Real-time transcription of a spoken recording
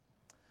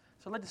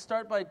So I'd like to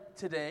start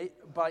today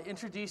by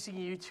introducing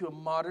you to a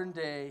modern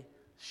day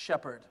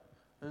shepherd.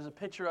 There's a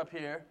picture up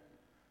here.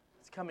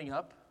 It's coming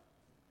up.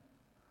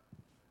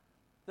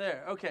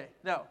 There, okay.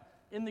 Now,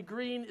 in the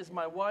green is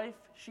my wife.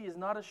 She is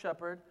not a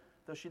shepherd,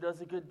 though she does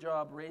a good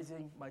job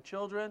raising my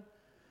children.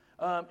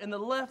 In the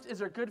left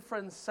is our good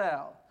friend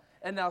Sal.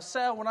 And now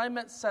Sal, when I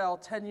met Sal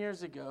 10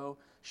 years ago,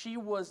 she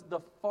was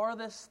the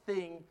farthest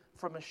thing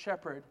from a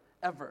shepherd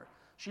ever.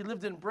 She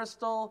lived in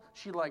Bristol.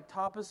 She liked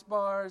tapas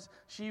bars.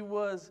 She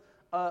was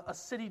a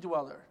city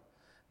dweller.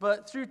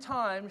 But through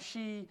time,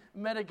 she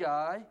met a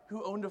guy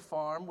who owned a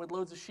farm with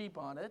loads of sheep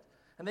on it,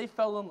 and they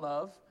fell in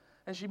love,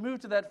 and she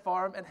moved to that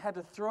farm and had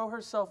to throw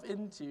herself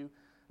into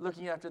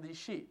looking after these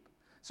sheep.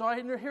 So I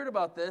heard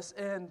about this,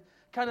 and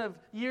kind of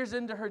years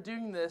into her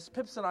doing this,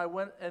 Pips and I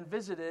went and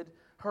visited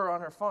her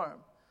on her farm.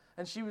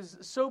 And she was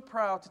so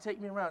proud to take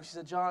me around. She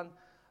said, "John,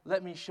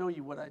 let me show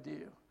you what I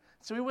do."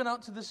 So we went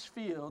out to this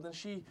field, and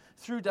she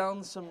threw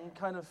down some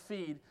kind of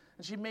feed,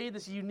 and she made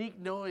this unique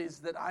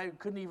noise that I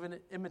couldn't even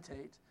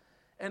imitate.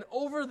 And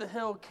over the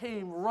hill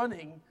came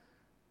running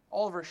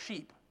all of her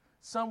sheep.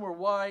 Some were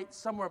white,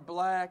 some were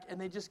black,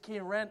 and they just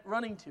came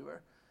running to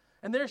her.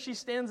 And there she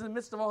stands in the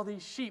midst of all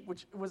these sheep,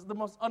 which was the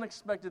most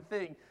unexpected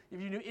thing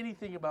if you knew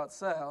anything about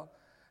Sal.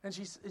 And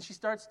she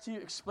starts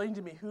to explain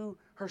to me who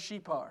her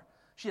sheep are.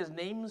 She has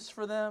names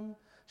for them.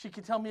 She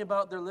can tell me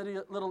about their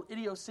little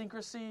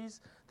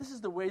idiosyncrasies. This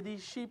is the way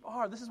these sheep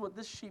are. This is what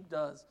this sheep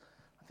does.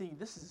 I'm thinking,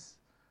 this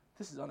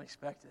is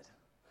unexpected.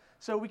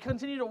 So we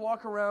continue to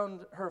walk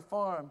around her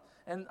farm,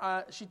 and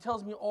she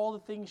tells me all the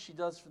things she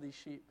does for these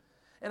sheep.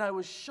 And I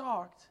was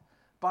shocked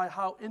by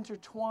how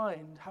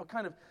intertwined, how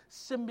kind of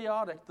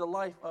symbiotic the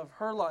life of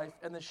her life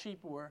and the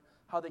sheep were,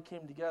 how they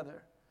came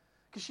together.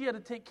 Because she had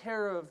to take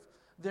care of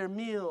their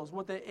meals,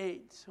 what they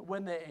ate,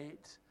 when they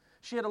ate.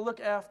 She had to look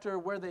after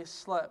where they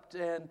slept,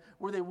 and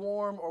were they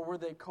warm or were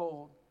they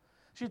cold.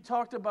 She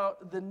talked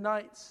about the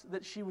nights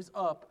that she was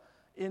up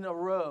in a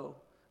row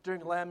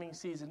during lambing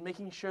season,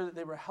 making sure that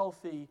they were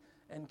healthy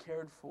and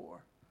cared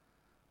for.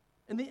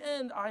 In the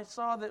end, I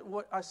saw that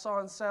what I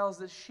saw in Sal is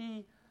that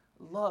she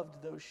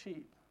loved those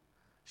sheep.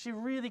 She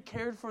really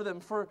cared for them.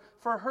 For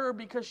her,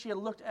 because she had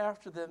looked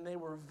after them, they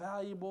were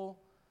valuable.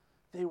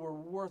 They were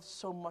worth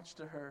so much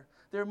to her.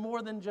 They're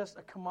more than just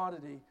a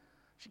commodity.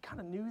 She kind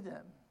of knew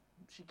them.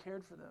 She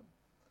cared for them.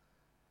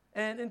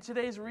 And in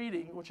today's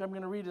reading, which I'm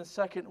going to read in a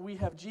second, we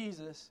have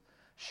Jesus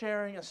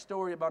sharing a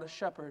story about a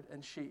shepherd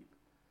and sheep.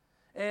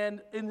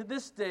 And in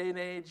this day and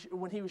age,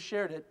 when he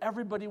shared it,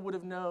 everybody would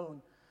have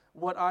known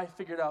what I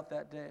figured out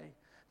that day.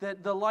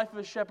 That the life of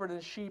a shepherd and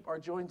a sheep are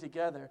joined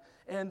together,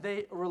 and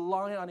they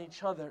rely on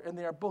each other, and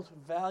they are both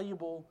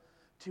valuable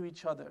to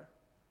each other.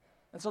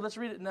 And so let's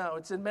read it now.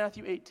 It's in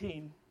Matthew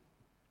 18,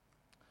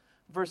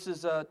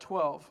 verses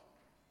 12.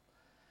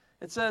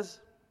 It says,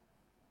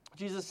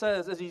 Jesus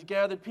says, as he's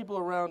gathered people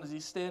around, as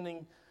he's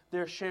standing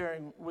there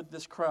sharing with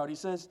this crowd, he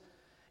says,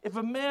 "If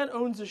a man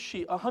owns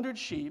 100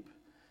 sheep,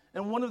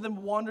 and one of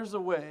them wanders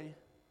away,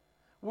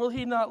 will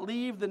he not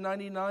leave the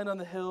 99 on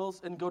the hills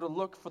and go to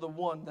look for the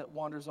one that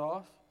wanders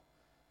off?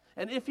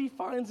 And if he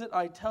finds it,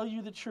 I tell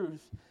you the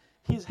truth,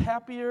 he's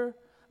happier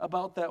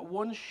about that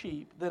one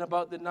sheep than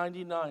about the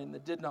 99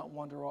 that did not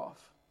wander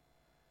off.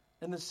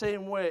 In the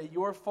same way,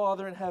 your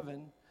Father in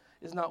heaven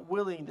is not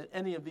willing that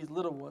any of these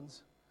little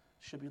ones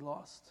should be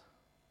lost."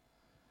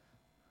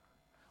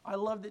 I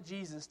love that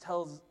Jesus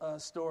tells a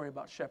story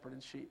about shepherd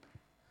and sheep,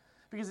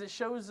 because it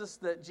shows us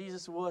that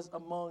Jesus was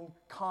among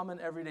common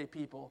everyday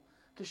people,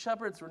 because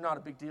shepherds were not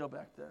a big deal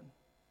back then.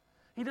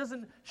 He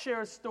doesn't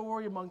share a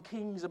story among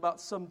kings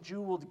about some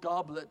jeweled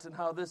goblet and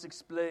how this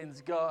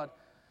explains God.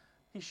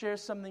 He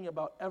shares something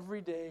about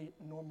everyday,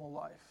 normal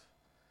life.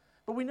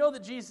 But we know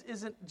that Jesus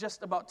isn't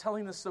just about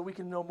telling us so we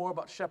can know more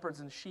about shepherds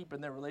and sheep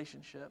and their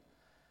relationship.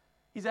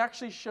 He's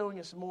actually showing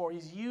us more.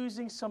 He's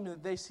using something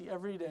that they see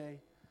every day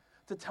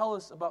to tell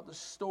us about the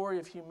story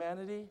of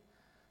humanity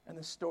and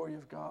the story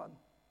of God.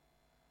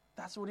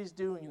 That's what he's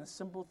doing in a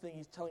simple thing.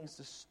 He's telling us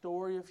the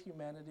story of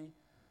humanity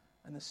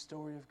and the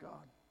story of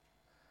God.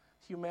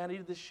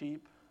 Humanity the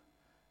sheep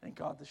and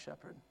God the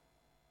shepherd.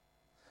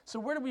 So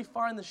where do we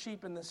find the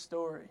sheep in this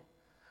story?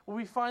 Well,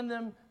 we find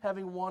them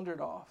having wandered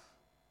off,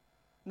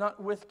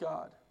 not with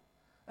God.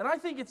 And I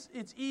think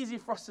it's easy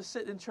for us to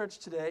sit in church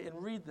today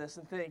and read this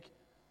and think,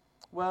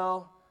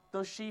 well,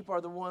 those sheep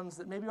are the ones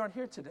that maybe aren't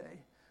here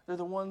today. They're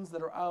the ones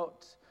that are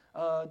out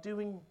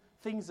doing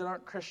things that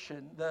aren't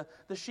Christian,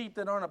 the sheep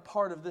that aren't a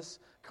part of this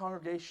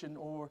congregation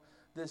or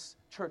this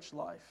church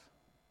life.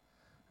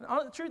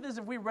 And the truth is,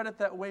 if we read it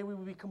that way, we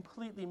would be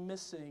completely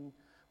missing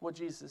what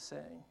Jesus is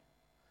saying.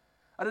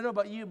 I don't know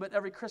about you, but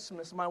every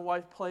Christmas, my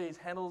wife plays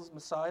Handel's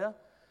Messiah,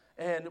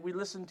 and we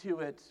listen to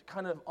it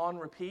kind of on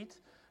repeat.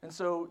 And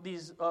so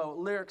these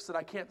lyrics that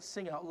I can't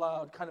sing out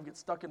loud kind of get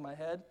stuck in my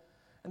head.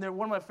 And then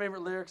one of my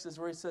favorite lyrics is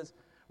where he says,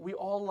 "We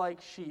all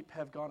like sheep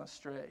have gone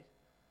astray."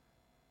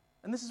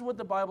 And this is what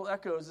the Bible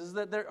echoes, is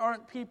that there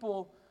aren't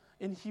people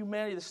in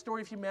humanity. The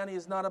story of humanity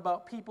is not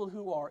about people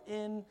who are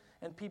in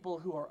and people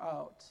who are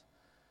out.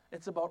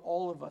 It's about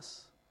all of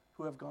us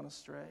who have gone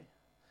astray.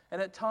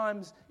 And at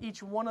times,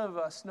 each one of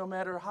us, no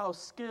matter how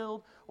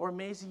skilled or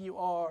amazing you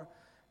are,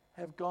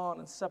 have gone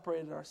and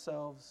separated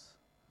ourselves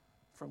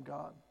from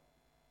God.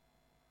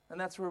 And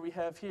that's where we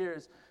have here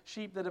is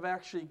sheep that have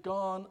actually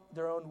gone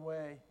their own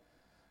way,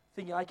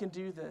 thinking, I can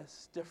do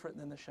this different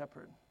than the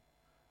shepherd.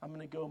 I'm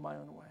going to go my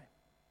own way.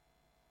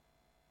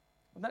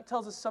 And that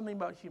tells us something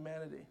about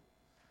humanity.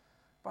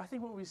 But I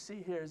think what we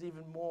see here is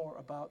even more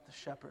about the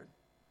shepherd.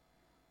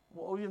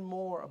 Well, even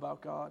more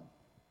about God.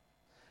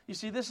 You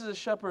see, this is a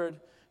shepherd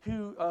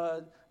who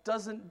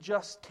doesn't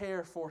just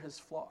care for his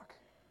flock,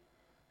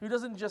 who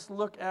doesn't just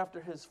look after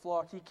his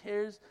flock. He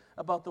cares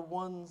about the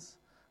ones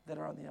that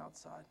are on the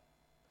outside.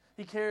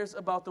 He cares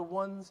about the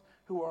ones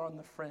who are on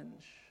the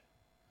fringe.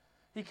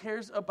 He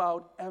cares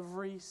about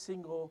every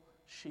single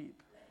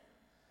sheep.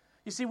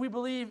 You see, we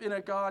believe in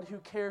a God who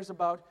cares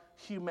about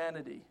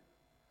humanity,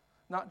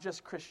 not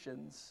just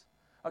Christians.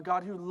 A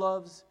God who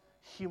loves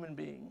human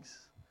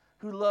beings,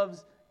 who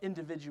loves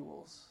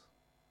individuals.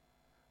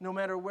 No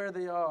matter where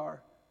they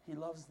are, he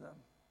loves them.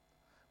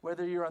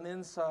 Whether you're on the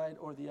inside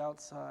or the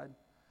outside,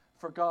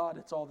 for God,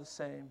 it's all the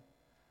same.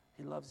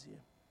 He loves you.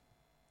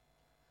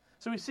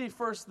 So we see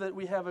first that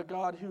we have a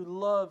God who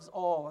loves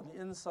all on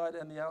the inside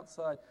and the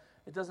outside.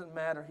 It doesn't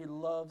matter. He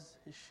loves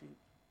his sheep.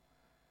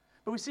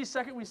 But we see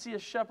second, we see a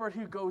shepherd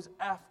who goes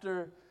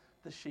after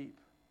the sheep.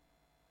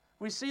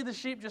 We see the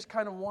sheep just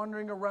kind of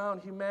wandering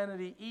around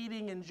humanity,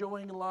 eating,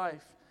 enjoying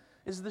life.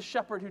 Is the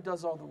shepherd who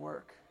does all the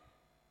work,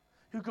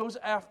 who goes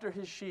after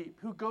his sheep,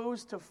 who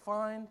goes to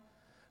find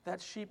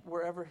that sheep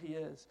wherever he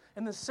is.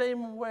 In the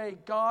same way,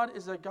 God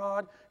is a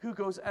God who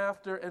goes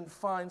after and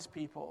finds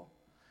people,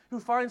 who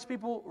finds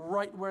people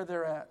right where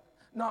they're at,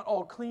 not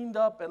all cleaned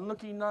up and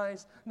looking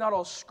nice, not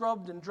all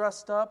scrubbed and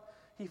dressed up.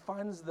 He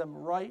finds them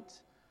right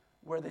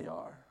where they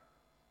are.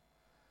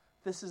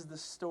 This is the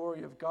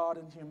story of God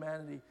and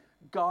humanity.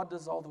 God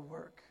does all the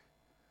work.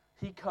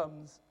 He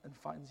comes and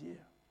finds you.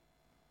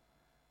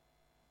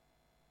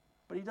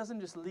 But he doesn't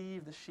just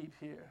leave the sheep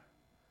here.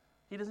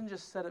 He doesn't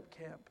just set up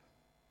camp.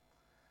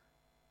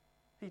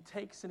 He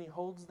takes and he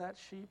holds that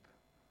sheep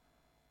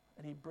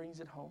and he brings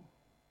it home.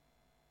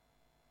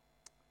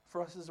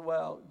 For us as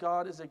well,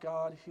 God is a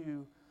God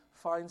who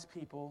finds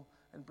people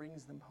and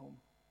brings them home.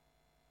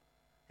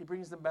 He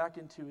brings them back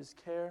into his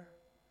care.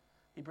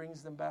 He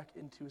brings them back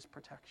into his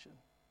protection.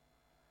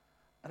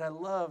 And I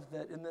love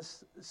that in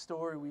this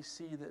story we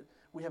see that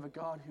we have a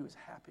God who is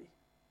happy,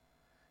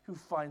 who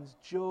finds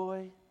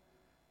joy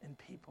in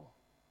people.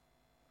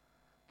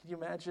 Can you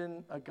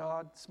imagine a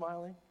God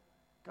smiling?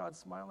 God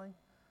smiling?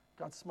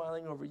 God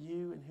smiling over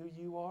you and who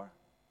you are?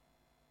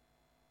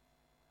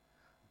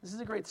 This is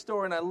a great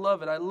story, and I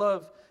love it. I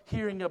love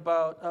hearing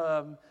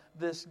about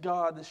this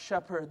God, this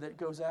shepherd that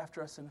goes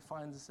after us and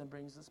finds us and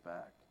brings us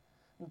back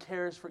and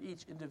cares for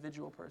each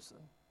individual person.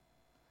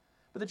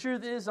 But the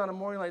truth is, on a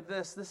morning like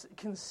this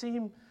can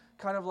seem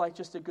kind of like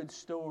just a good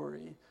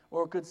story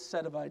or a good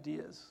set of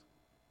ideas.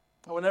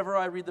 Whenever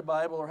I read the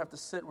Bible or have to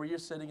sit where you're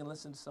sitting and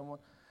listen to someone,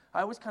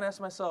 I always kind of ask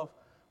myself,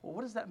 well,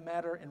 what does that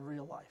matter in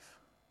real life?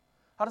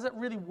 How does that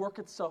really work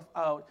itself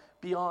out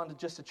beyond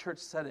just a church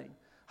setting?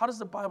 How does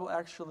the Bible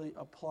actually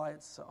apply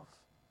itself?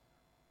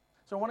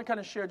 So I want to kind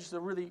of share just a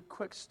really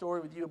quick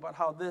story with you about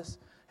how this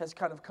has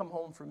kind of come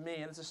home for me.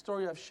 And it's a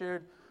story I've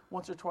shared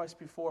once or twice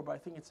before, but I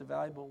think it's a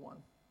valuable one.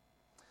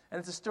 And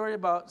it's a story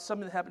about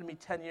something that happened to me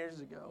 10 years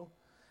ago.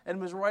 And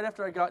it was right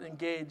after I got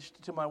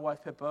engaged to my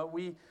wife, Pippa.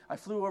 I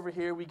flew over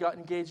here, we got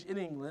engaged in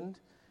England,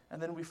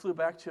 and then we flew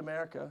back to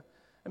America.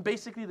 And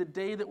basically the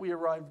day that we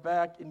arrived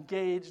back,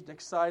 engaged,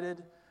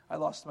 excited, I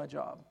lost my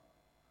job.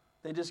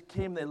 They just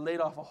came, they laid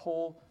off a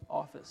whole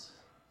office.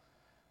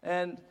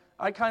 And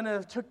I kind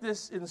of took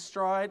this in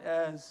stride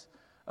as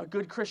a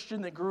good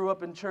Christian that grew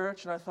up in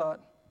church, and I thought,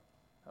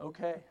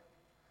 okay,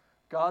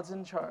 God's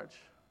in charge,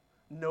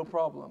 no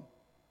problem.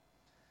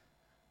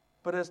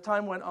 But as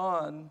time went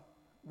on,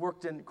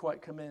 work didn't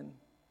quite come in.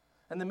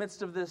 In the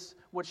midst of this,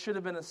 what should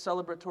have been a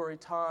celebratory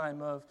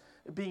time of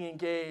being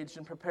engaged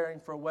and preparing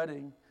for a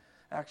wedding,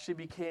 actually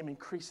became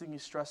increasingly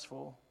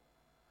stressful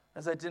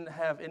as I didn't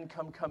have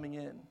income coming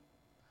in.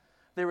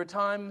 There were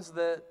times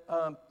that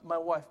my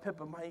wife,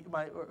 Pippa,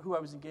 who I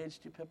was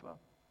engaged to, Pippa,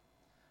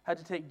 had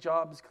to take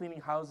jobs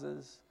cleaning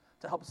houses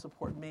to help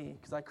support me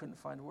because I couldn't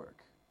find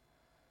work.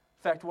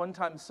 In fact, one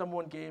time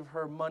someone gave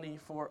her money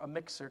for a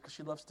mixer because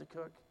she loves to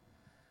cook.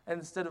 And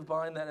instead of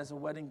buying that as a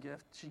wedding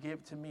gift, she gave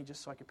it to me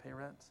just so I could pay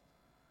rent.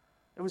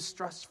 It was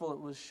stressful. It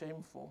was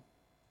shameful.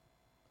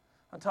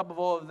 On top of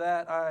all of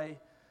that, I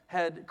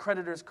had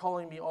creditors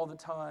calling me all the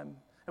time.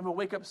 And would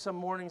wake up some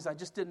mornings, I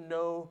just didn't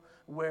know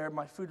where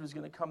my food was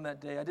going to come that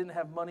day. I didn't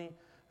have money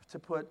to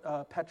put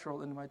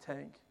petrol in my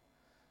tank.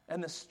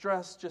 And the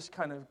stress just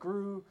kind of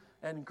grew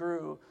and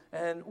grew.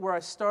 And where I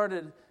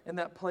started in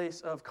that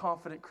place of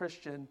confident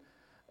Christian,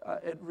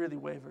 it really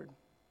wavered.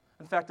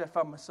 In fact, I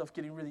found myself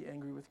getting really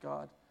angry with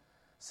God,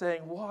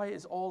 saying, why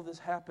is all this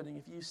happening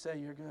if you say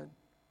you're good?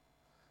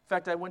 In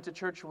fact, I went to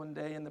church one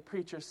day and the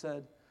preacher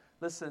said,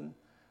 listen,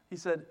 he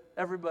said,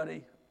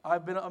 everybody,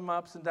 I've been on my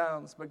ups and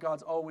downs, but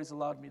God's always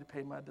allowed me to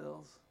pay my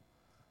bills.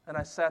 And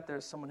I sat there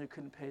as someone who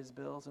couldn't pay his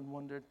bills and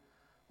wondered,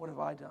 what have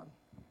I done?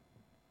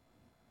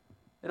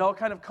 It all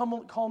kind of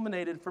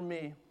culminated for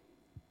me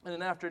in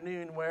an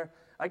afternoon where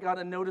I got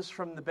a notice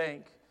from the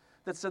bank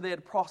that said they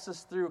had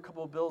processed through a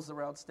couple of bills that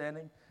were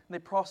outstanding, and they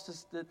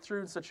processed it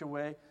through in such a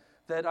way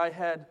that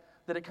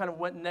it kind of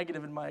went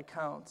negative in my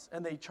accounts,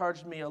 and they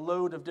charged me a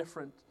load of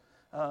different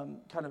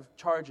kind of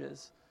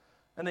charges.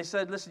 And they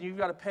said, listen, you've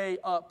got to pay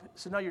up,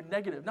 so now you're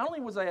negative. Not only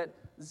was I at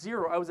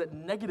zero, I was at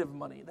negative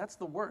money. That's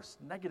the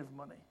worst, negative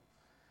money.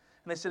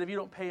 And they said, if you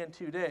don't pay in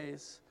 2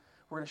 days,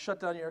 we're going to shut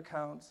down your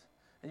account,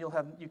 and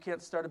you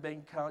can't start a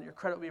bank account, your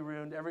credit will be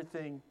ruined,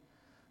 everything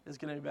is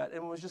going to be bad.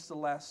 And it was just the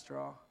last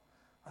straw.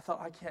 I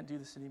thought, I can't do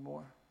this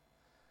anymore.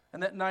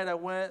 And that night I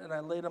went and I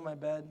laid on my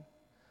bed,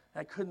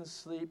 and I couldn't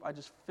sleep. I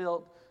just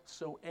felt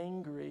so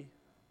angry.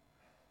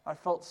 I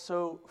felt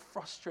so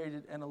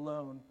frustrated and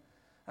alone.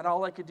 And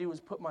all I could do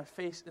was put my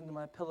face into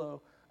my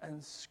pillow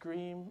and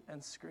scream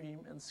and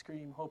scream and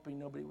scream, hoping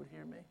nobody would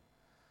hear me.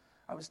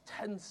 I was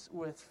tense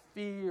with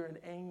fear and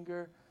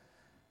anger,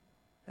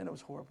 and it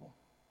was horrible.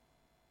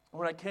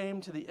 When I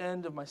came to the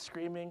end of my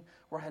screaming,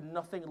 where I had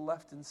nothing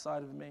left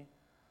inside of me,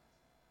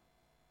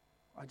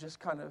 I just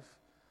kind of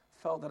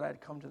felt that I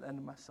had come to the end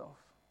of myself.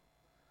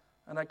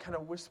 And I kind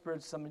of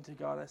whispered something to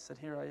God. I said,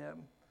 here I am.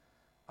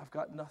 I've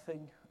got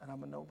nothing, and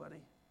I'm a nobody.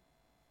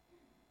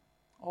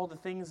 All the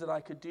things that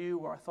I could do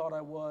where I thought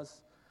I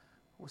was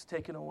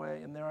taken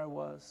away, and there I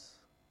was,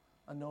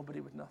 a nobody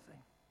with nothing.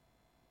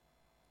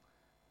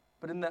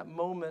 But in that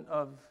moment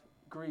of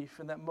grief,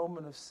 in that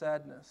moment of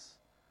sadness,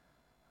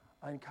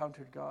 I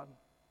encountered God.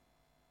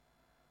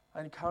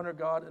 I encountered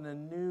God in a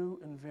new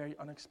and very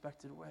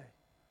unexpected way.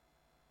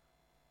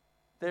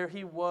 There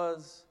he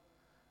was,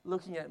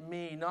 looking at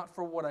me, not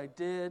for what I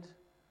did,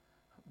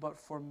 but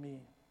for me,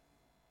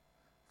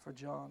 for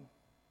John.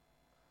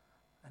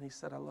 And he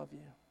said, I love you.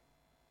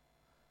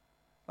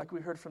 Like we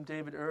heard from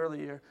David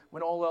earlier,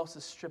 when all else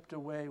is stripped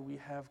away, we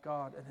have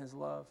God and his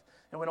love.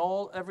 And when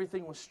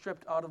everything was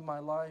stripped out of my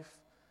life,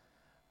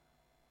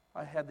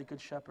 I had the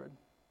Good Shepherd.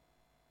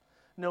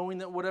 Knowing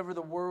that whatever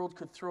the world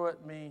could throw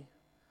at me,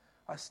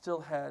 I still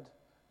had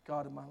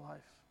God in my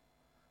life,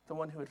 the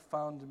one who had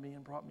found me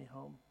and brought me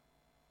home.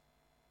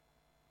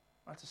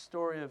 That's a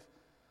story of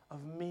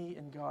me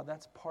and God.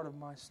 That's part of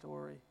my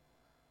story,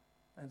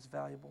 and it's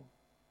valuable.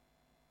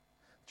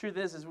 The truth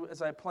is,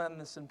 as I planned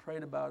this and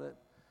prayed about it,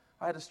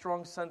 I had a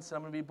strong sense, and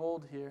I'm going to be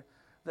bold here,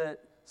 that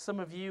some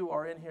of you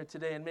are in here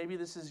today, and maybe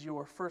this is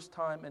your first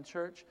time in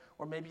church,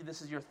 or maybe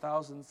this is your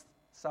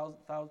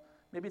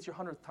maybe it's your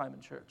 100th time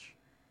in church.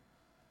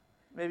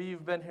 Maybe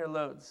you've been here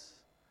loads,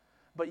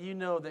 but you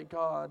know that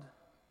God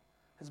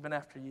has been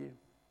after you.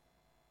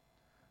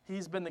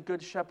 He's been the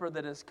good shepherd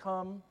that has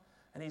come,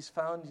 and he's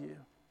found you.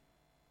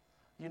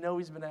 You know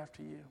he's been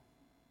after you.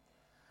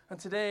 And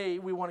today,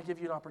 we want to give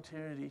you an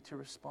opportunity to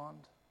respond.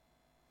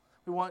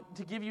 We want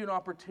to give you an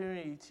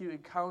opportunity to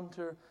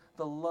encounter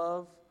the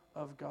love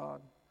of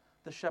God,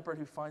 the shepherd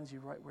who finds you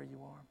right where you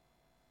are.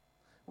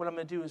 What I'm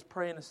going to do is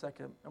pray in a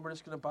second, and we're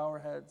just going to bow our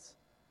heads.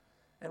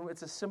 And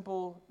it's a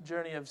simple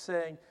journey of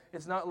saying,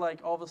 it's not like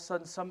all of a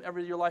sudden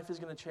your life is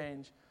going to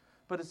change,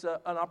 but it's an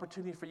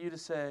opportunity for you to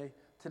say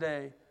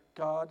today,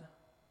 God,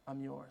 I'm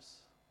yours.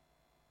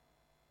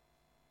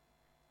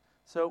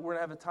 So we're going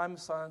to have a time of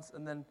silence,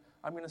 and then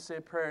I'm going to say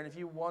a prayer. And if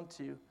you want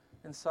to,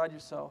 inside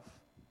yourself,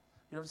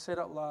 you don't have to say it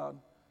out loud,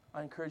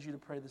 I encourage you to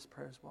pray this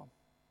prayer as well.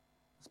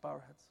 Let's bow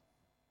our heads.